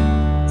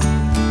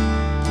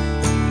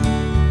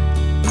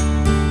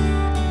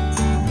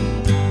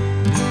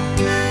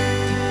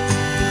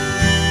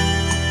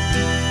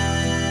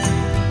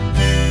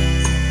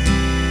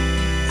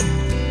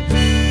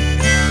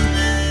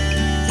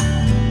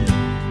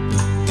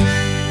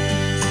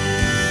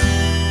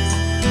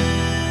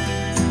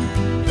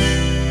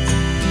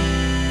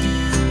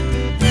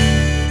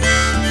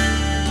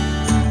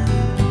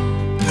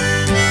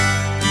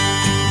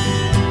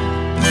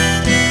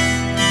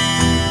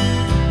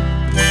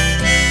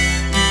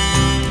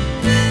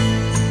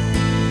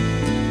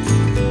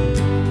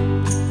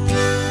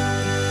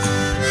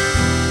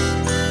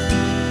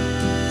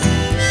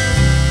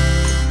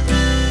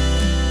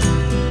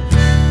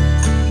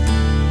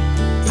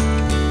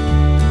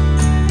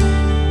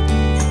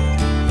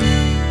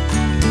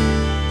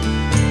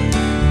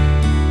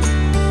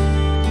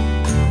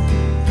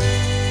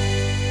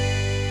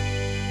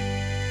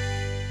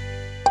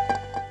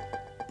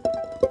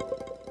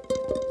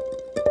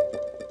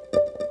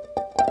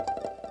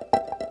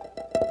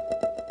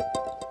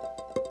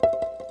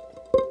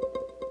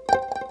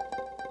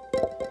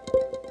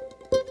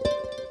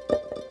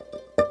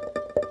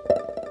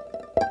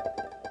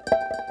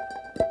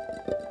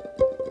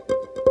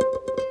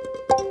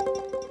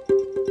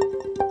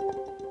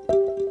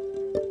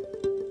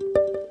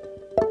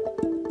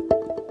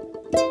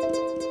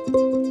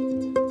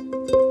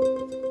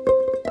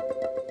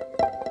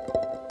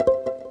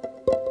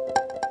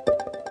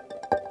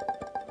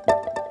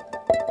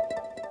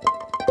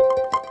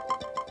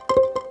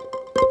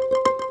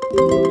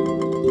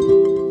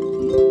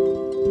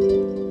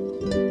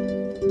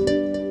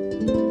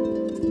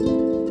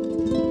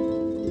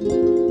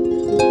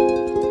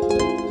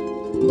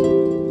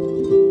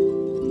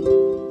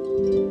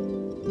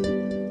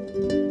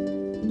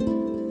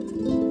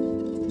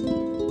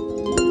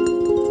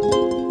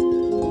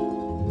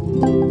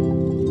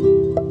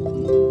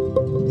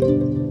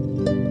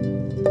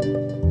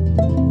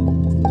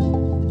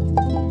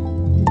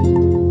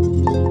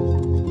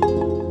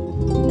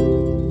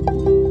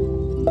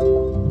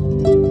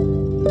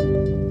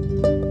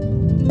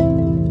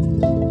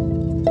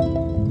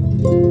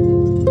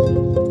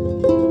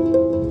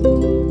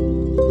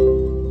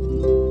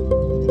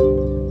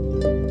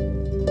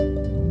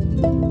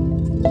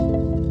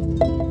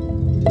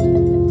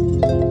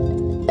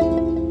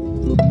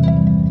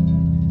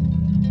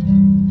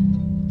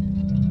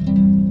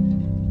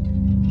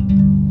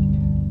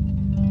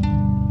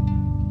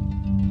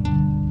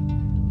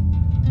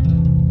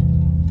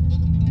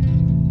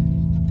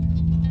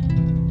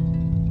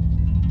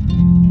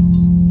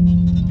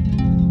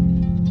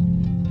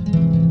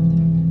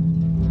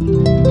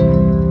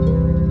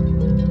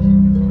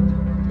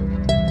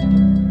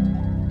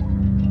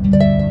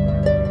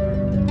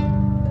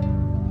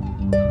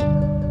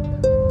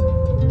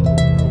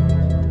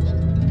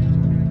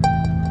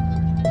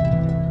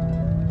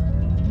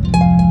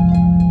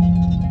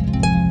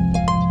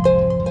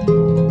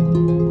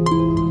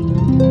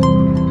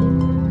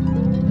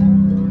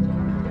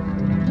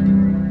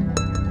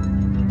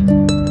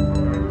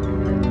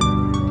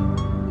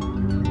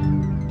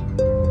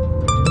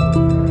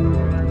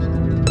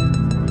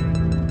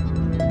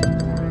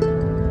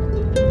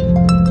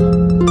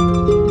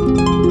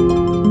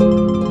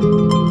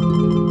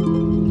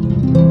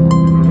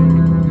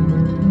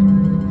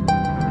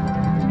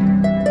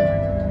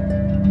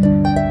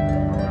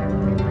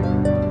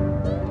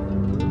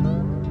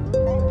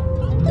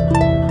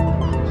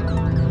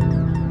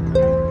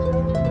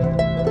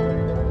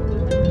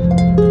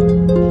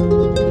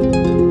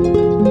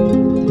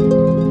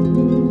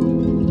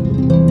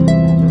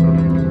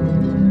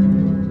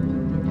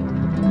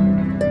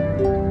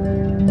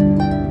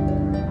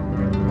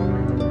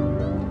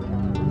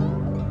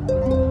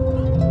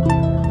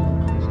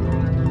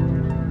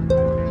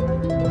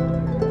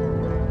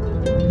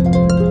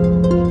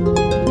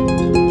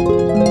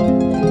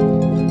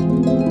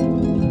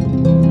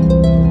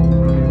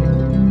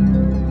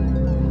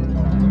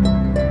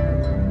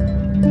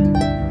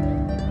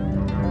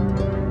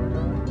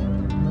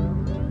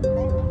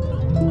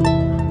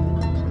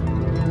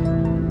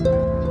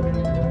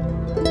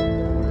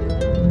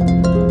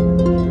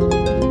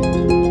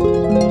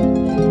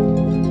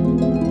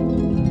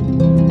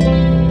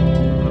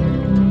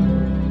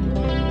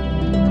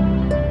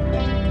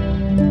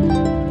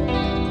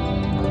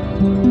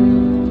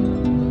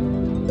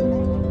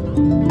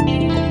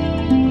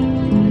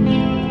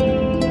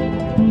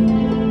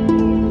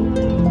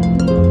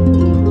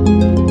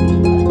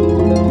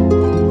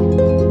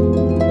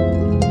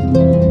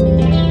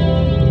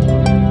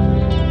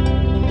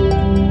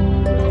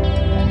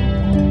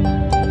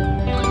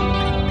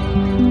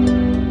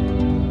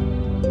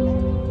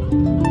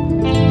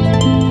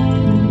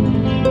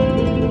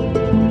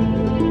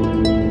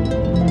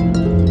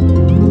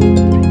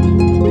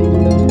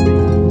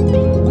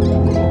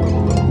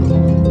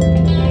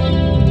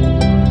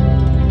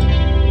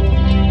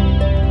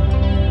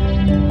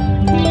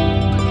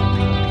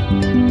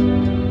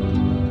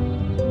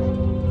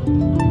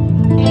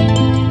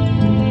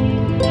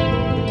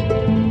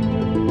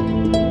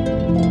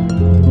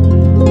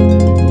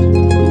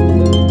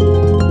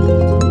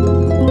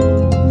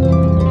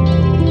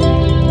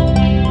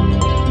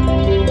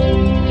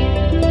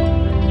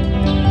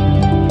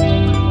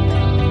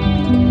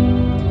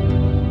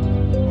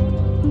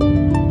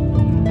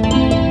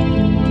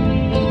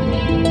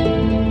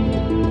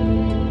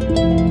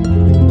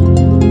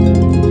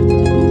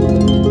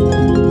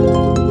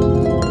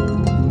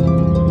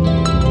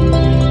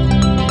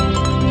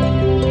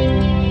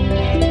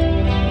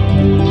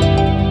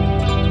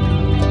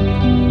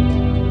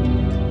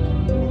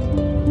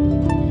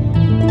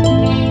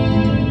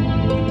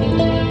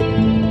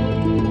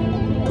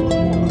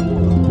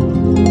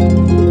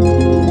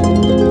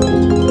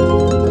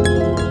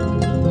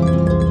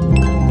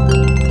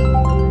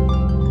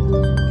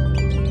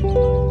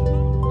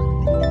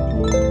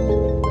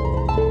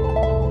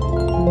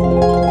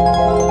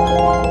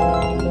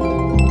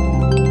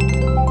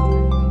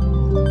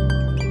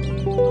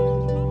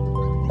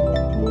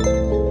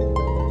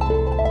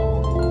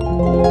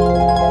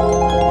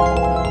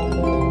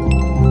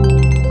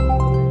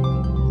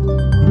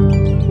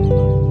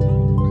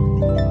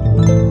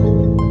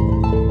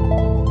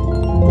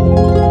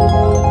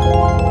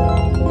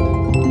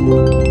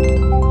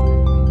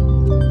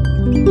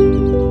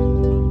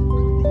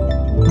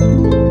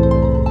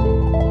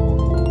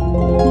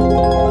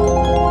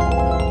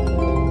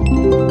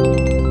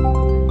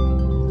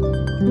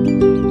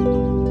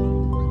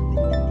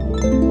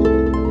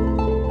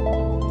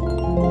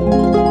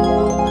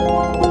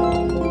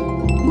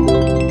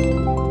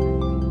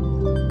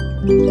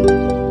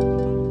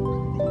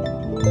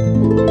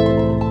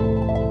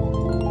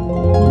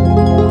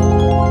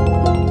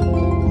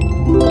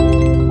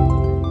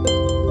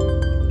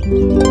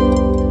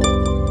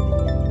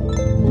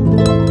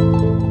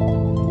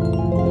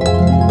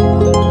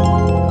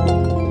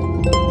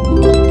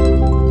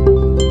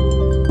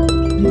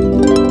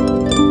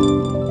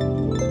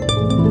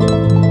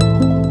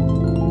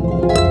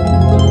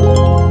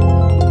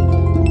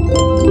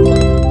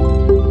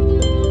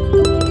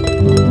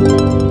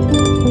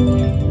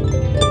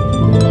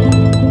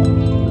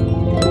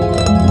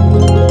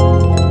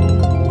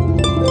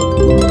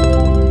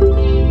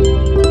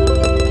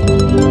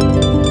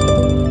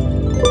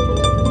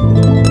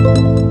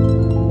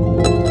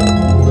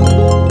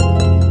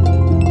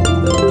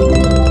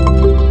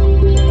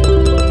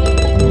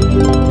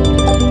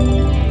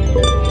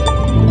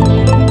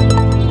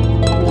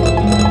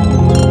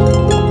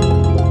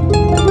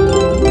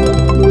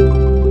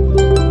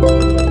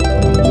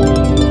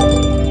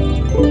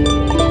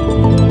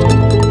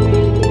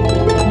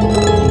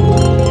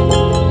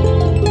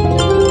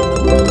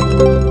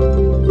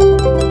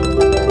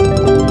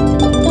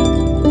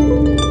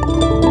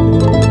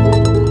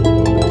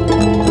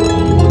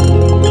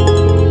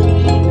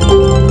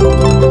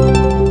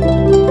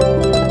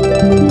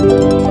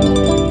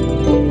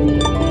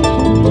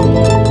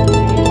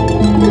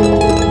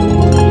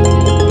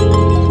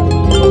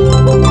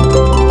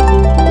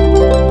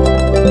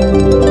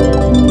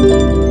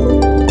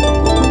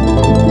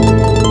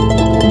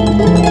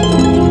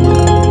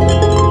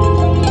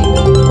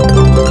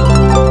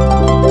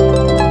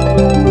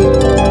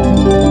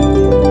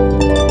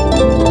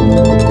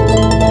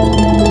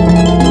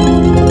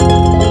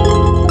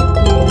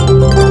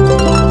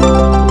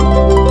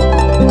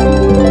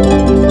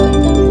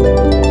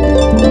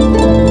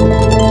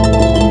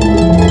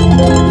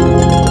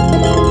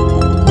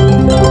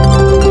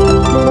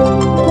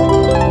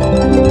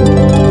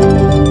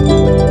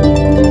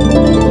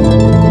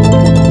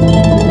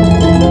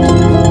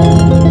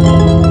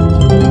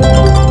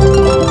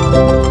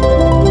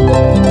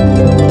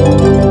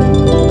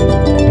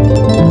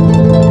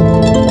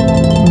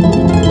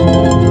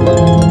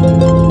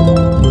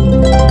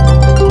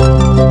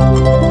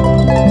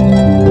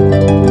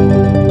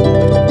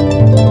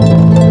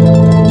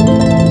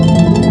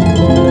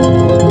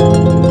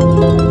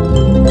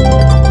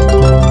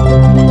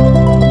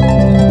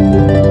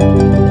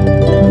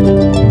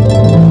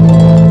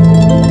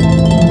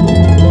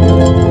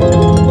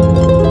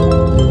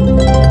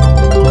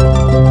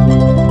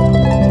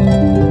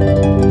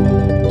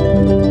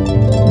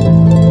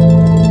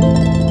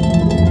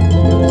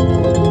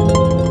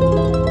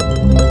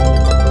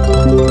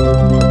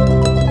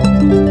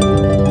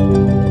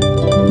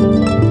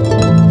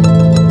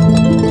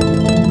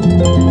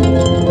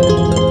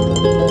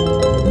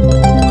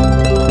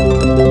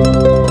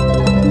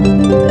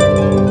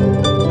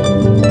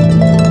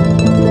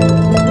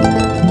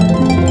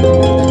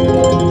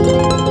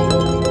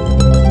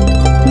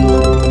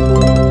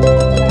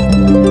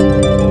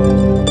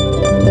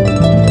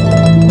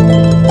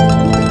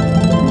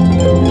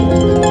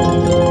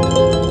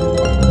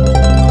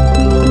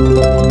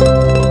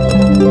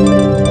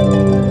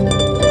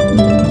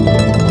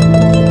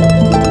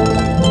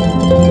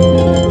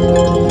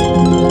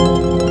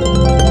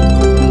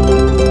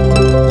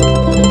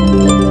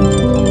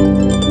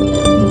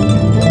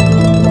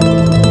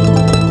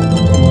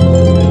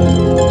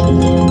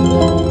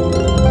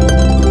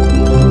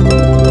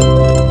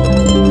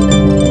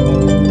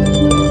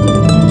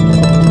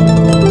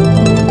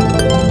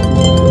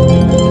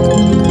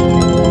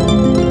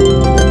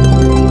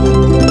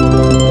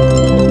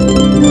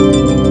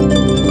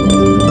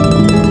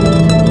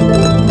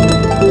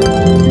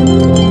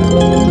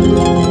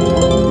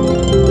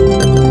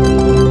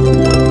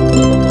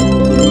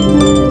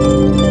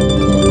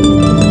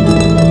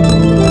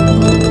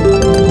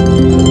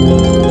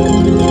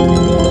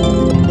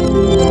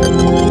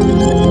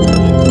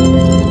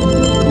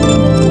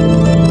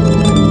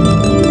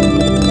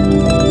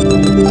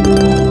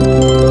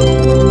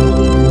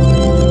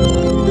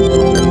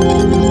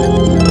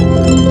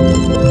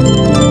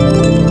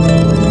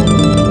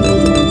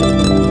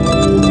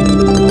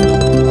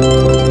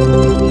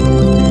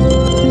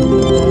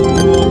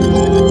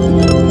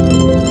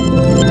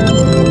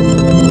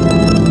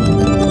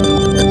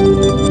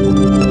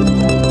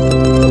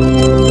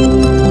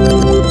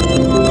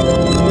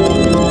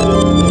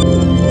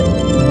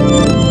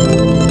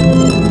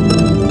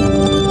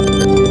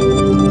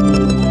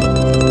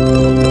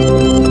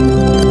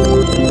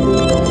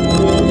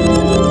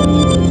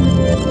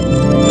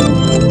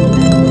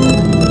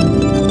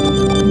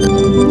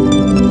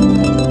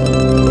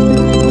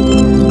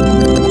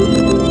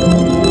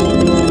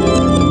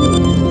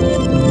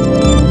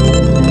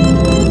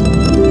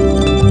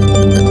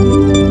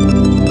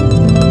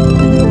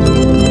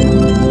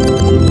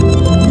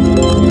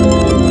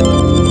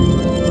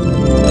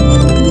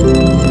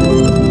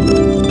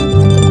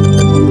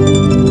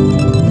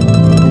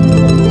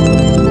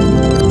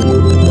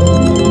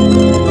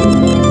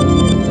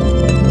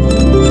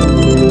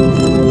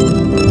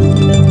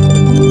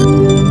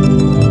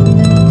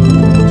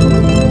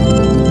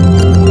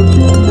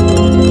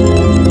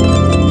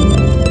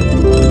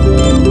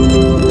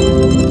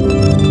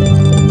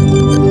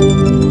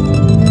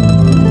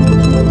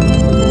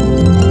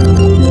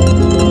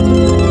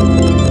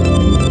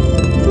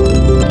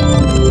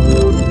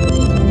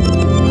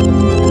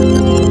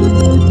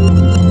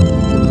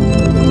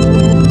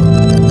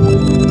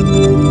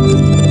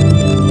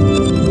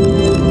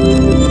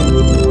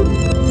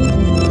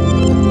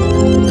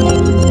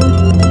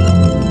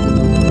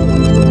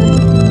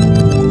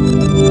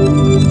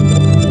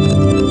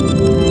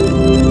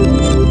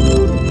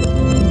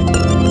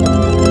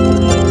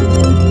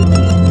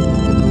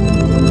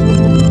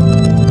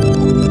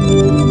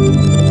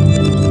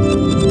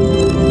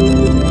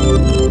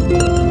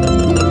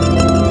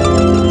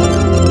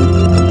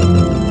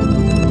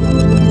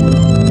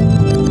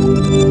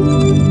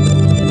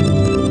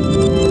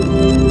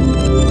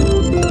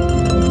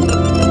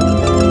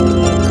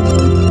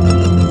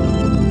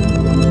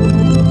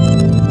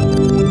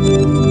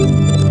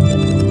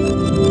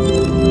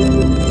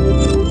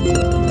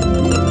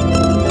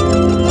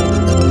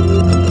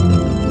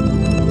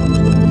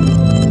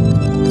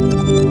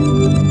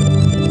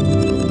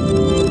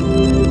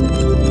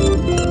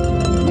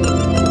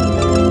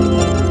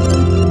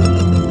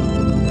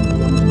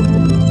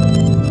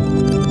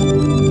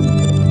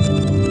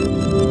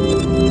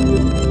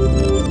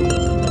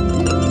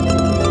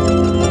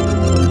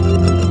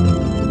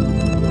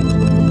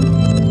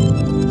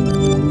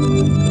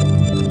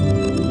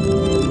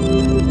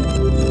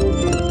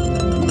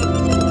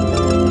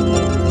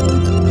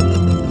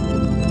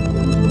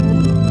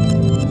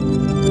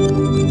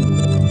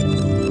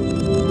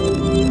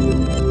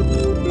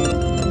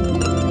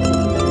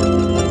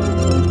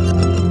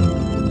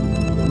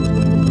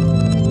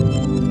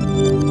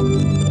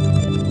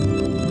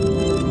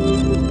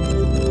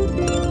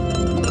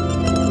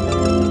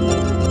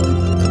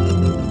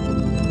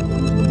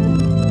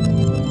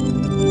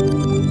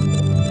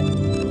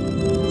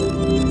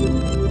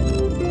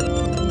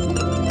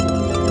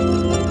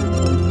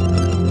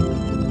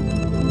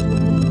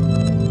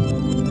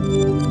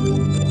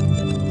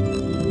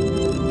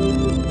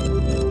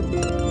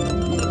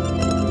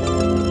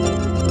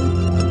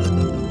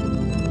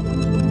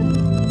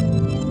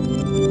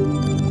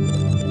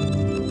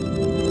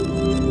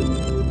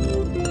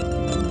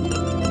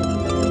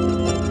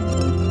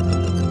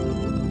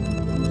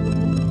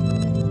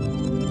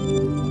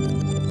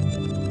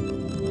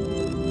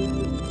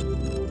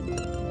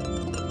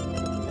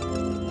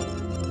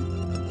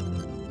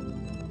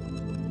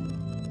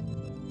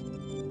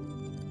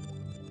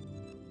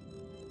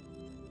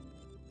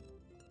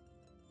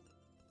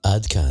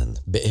 עד כאן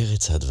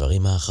בארץ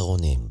הדברים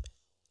האחרונים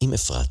עם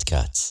אפרת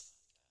כץ.